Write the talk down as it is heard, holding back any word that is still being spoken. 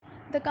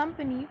The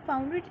company,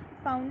 founded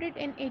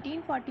in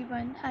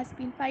 1841, has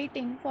been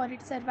fighting for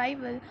its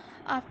survival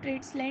after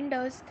its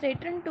lenders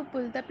threatened to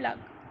pull the plug.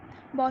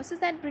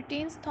 Bosses at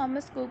Britain's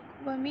Thomas Cook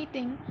were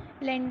meeting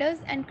lenders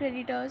and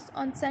creditors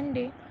on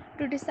Sunday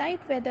to decide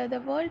whether the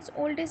world's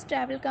oldest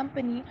travel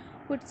company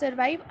could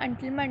survive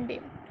until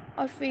Monday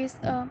or face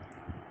a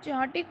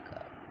chaotic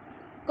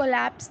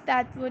collapse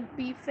that would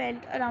be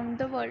felt around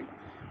the world.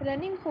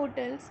 Running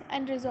hotels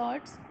and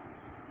resorts,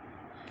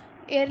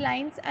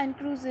 airlines, and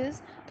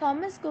cruises,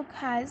 Thomas Cook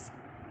has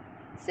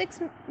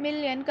 6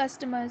 million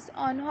customers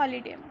on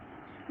holiday,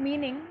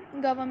 meaning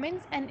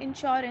governments and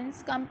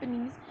insurance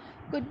companies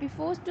could be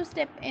forced to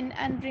step in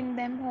and bring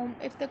them home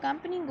if the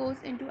company goes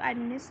into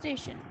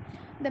administration.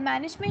 The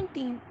management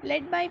team,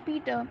 led by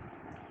Peter,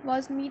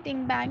 was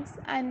meeting banks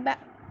and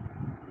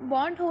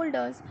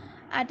bondholders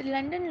at a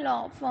London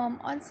law firm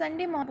on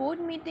Sunday morning, board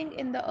meeting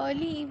in the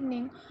early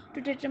evening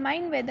to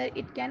determine whether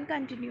it can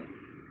continue.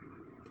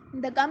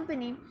 The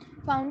company,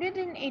 founded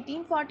in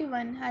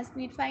 1841, has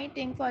been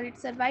fighting for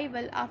its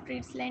survival after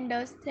its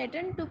lenders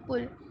threatened to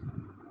pull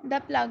the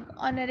plug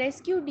on a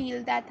rescue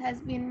deal that has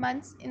been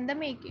months in the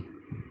making.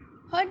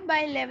 Hurt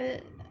by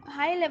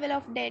high level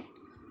of debt,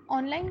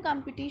 online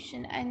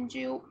competition, and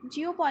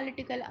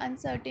geopolitical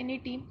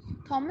uncertainty,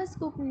 Thomas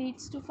Cook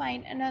needs to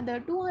find another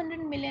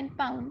 £200 million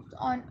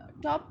on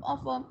top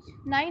of a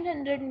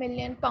 £900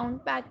 million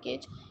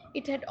package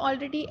it had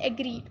already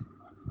agreed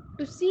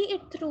to see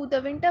it through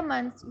the winter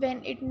months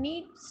when it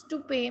needs to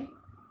pay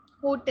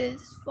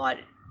hotels for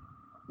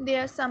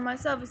their summer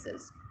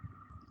services.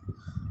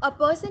 A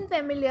person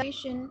familiar with the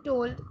situation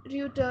told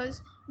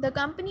Reuters the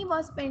company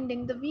was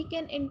spending the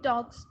weekend in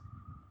talks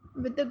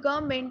with the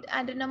government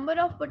and a number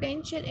of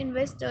potential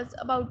investors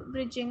about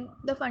bridging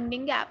the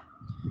funding gap.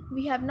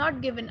 We have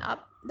not given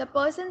up, the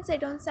person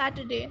said on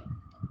Saturday,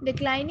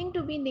 declining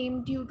to be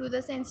named due to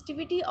the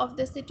sensitivity of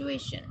the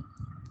situation.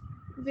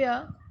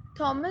 Were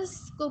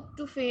Thomas Cook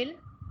to fail,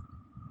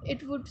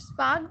 it would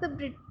spark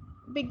the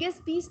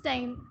biggest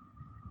peacetime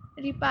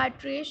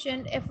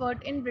repatriation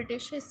effort in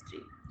British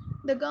history.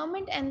 The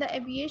government and the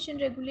aviation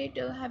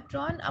regulator have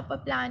drawn up a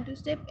plan to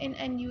step in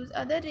and use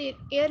other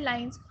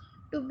airlines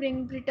to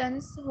bring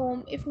Britons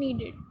home if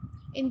needed.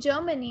 In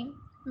Germany,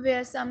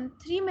 where some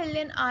 3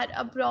 million are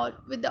abroad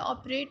with the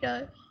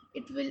operator,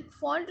 it will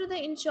fall to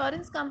the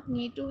insurance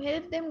company to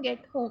help them get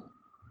home.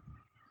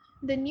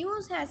 The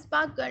news has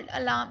sparked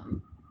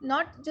alarm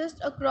not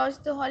just across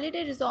the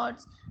holiday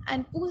resorts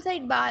and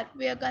poolside bar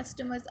where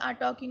customers are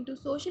talking to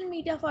social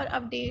media for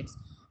updates,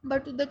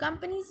 but to the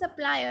company's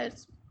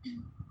suppliers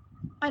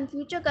and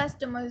future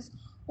customers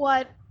who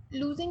are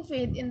losing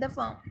faith in the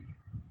firm.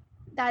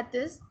 That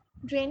is,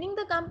 draining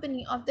the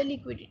company of the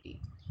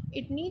liquidity.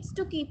 It needs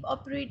to keep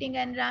operating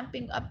and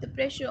ramping up the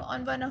pressure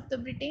on one of the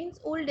Britain's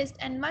oldest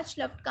and much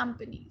loved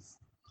companies.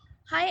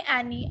 Hi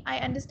Annie, I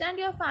understand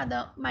your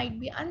father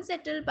might be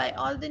unsettled by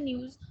all the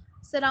news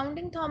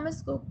surrounding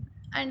Thomas Cook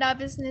and our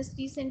business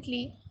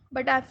recently,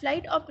 but our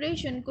flight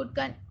operations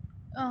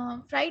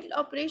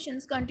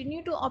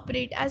continue to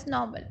operate as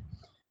normal.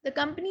 The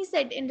company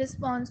said in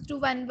response to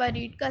one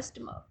worried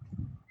customer.